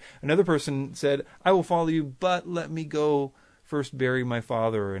his head. Another person said, I will follow you, but let me go first bury my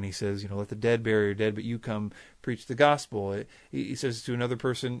father. And he says, let the dead bury your dead, but you come preach the gospel. He says to another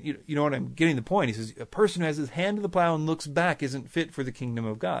person, you know what, I'm getting the point. He says, a person who has his hand to the plow and looks back isn't fit for the kingdom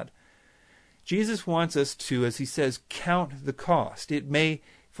of God. Jesus wants us to, as he says, count the cost. It may,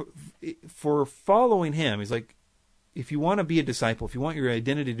 for following him, he's like, if you want to be a disciple, if you want your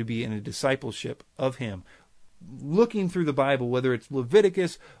identity to be in a discipleship of him, looking through the Bible, whether it's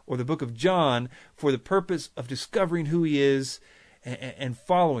Leviticus or the book of John, for the purpose of discovering who he is and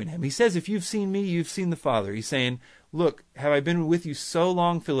following him. He says, if you've seen me, you've seen the Father. He's saying, look, have I been with you so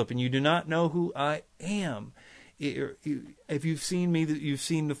long, Philip, and you do not know who I am? If you've seen me, you've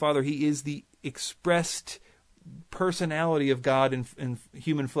seen the Father. He is the expressed personality of God in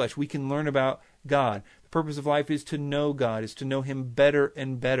human flesh. We can learn about God. The purpose of life is to know God, is to know him better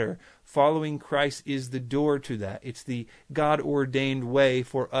and better. Following Christ is the door to that. It's the God-ordained way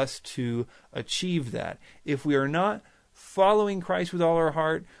for us to achieve that. If we are not following Christ with all our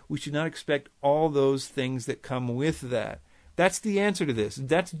heart, we should not expect all those things that come with that. That's the answer to this.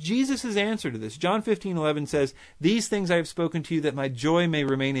 That's Jesus' answer to this. John 15:11 says, these things I have spoken to you that my joy may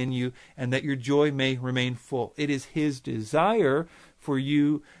remain in you and that your joy may remain full. It is his desire for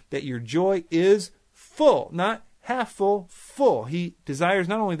you that your joy is full, not half full, full. He desires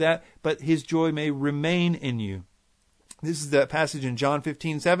not only that, but his joy may remain in you. This is the passage in John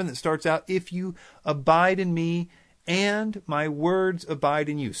 15:7 that starts out, if you abide in me and my words abide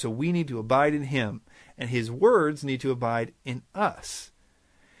in you. So we need to abide in him, and his words need to abide in us.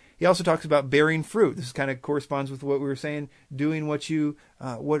 He also talks about bearing fruit. This kind of corresponds with what we were saying, doing what you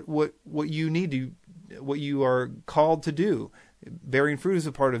need to, what you are called to do. Bearing fruit is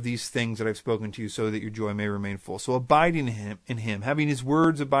a part of these things that I've spoken to you, so that your joy may remain full. So abiding in him, having his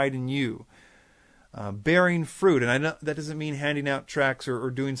words abide in you. Bearing fruit, and I know that doesn't mean handing out tracts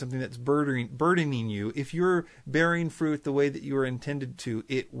or doing something that's burdening you. If you're bearing fruit the way that you are intended to,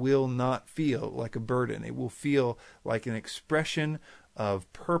 it will not feel like a burden. It will feel like an expression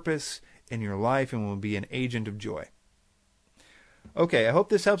of purpose in your life and will be an agent of joy. Okay, I hope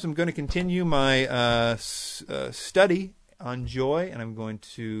this helps. I'm going to continue my study on joy, and I'm going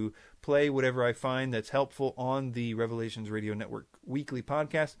to play whatever I find that's helpful on the Revelations Radio Network weekly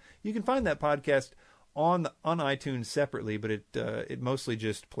podcast. You can find that podcast on iTunes separately, but it mostly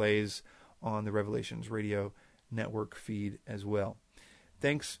just plays on the Revelations Radio Network feed as well.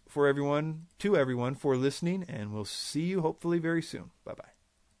 Thanks to everyone for listening, and we'll see you hopefully very soon. Bye-bye.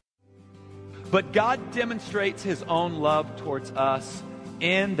 But God demonstrates his own love towards us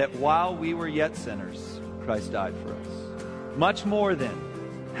in that while we were yet sinners, Christ died for us. Much more then,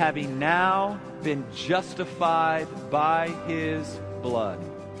 having now been justified by his blood,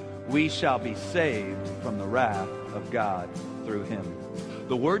 we shall be saved from the wrath of God through him.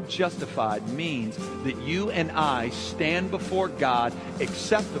 The word justified means that you and I stand before God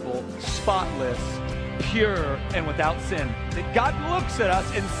acceptable, spotless, pure, and without sin. That God looks at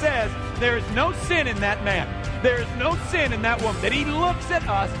us and says, there is no sin in that man. There is no sin in that woman. That he looks at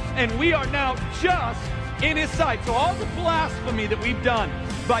us and we are now just in his sight. So all the blasphemy that we've done,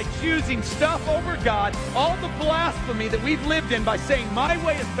 by choosing stuff over God, all the blasphemy that we've lived in by saying my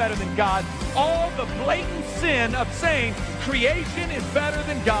way is better than God, all the blatant sin of saying creation is better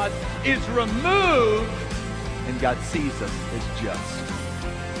than God is removed, and God sees us as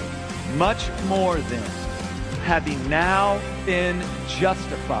just. Much more than having now been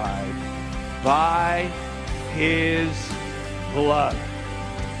justified by his blood.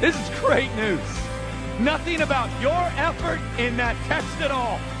 This is great news. Nothing about your effort in that text at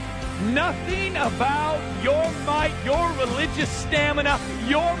all. Nothing about your might, your religious stamina,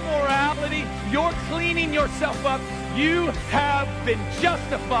 your morality, your cleaning yourself up. You have been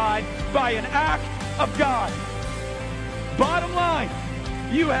justified by an act of God. Bottom line,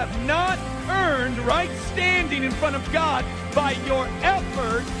 you have not earned right standing in front of God by your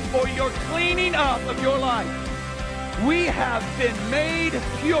effort or your cleaning up of your life. We have been made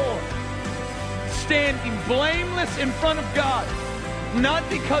pure, standing blameless in front of God, not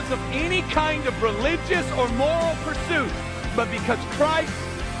because of any kind of religious or moral pursuit, but because Christ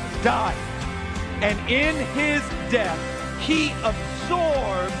died. And in his death, he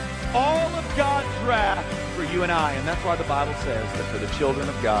absorbed all of God's wrath for you and I. And that's why the Bible says that for the children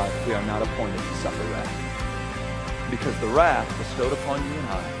of God, we are not appointed to suffer wrath. Because the wrath bestowed upon you and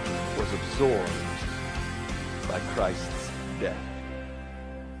I was absorbed by Christ's death.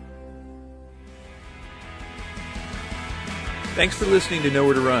 Thanks for listening to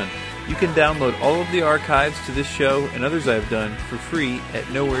Nowhere to Run. You can download all of the archives to this show and others I've done for free at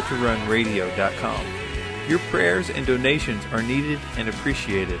nowheretorunradio.com. Your prayers and donations are needed and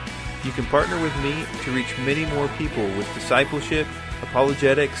appreciated. You can partner with me to reach many more people with discipleship,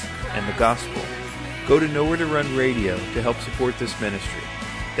 apologetics, and the gospel. Go to Nowhere to Run Radio to help support this ministry.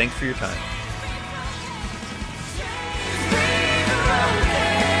 Thanks for your time.